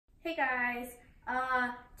Hey guys,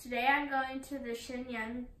 today I'm going to the Shen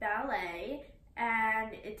Yun Ballet,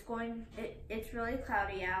 and it's really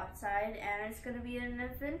cloudy outside and it's going to be an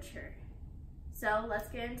adventure. So let's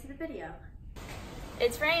get into the video.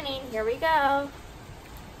 It's raining, here we go.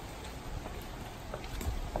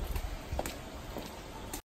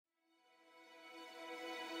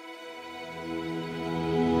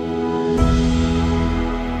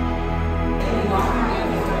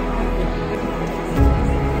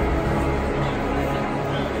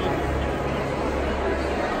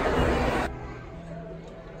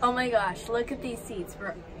 Oh my gosh, look at these seats.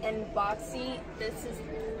 We're in box seat. This is,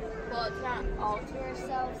 well, it's not all to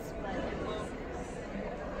ourselves, but it will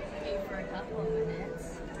be for a couple of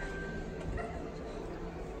minutes.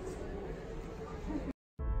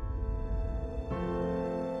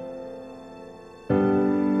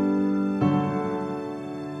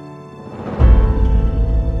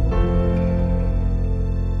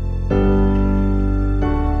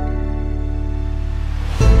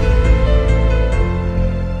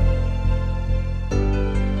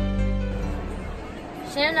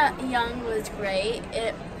 Shen Yun was great.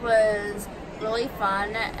 It was really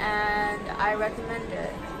fun and I recommend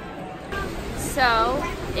it. So,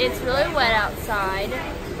 it's really wet outside.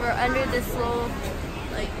 We're under this little,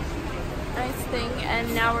 nice thing,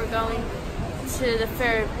 and now we're going to the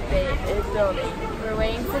Ferry Building. We're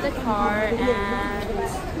waiting for the car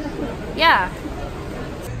and yeah.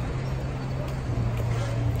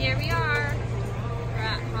 Here we are. We're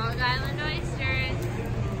at Hog Island Oysters.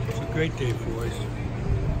 It's a great day for us.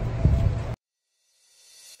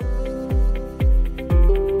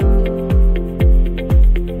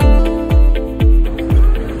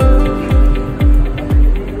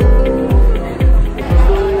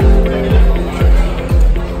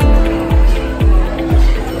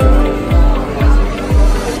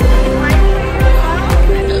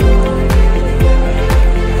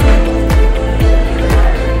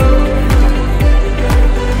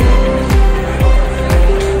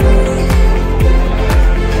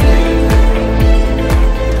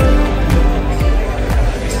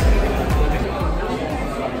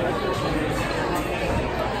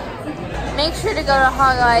 Make sure to go to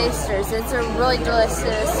Hog Island Oysters. It's a really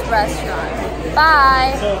delicious restaurant.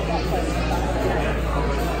 Bye!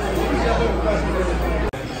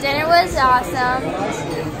 Dinner was awesome.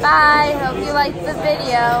 Bye! Hope you liked the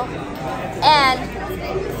video.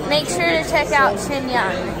 And make sure to check out Shen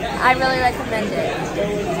Yun. I really recommend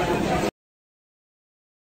it.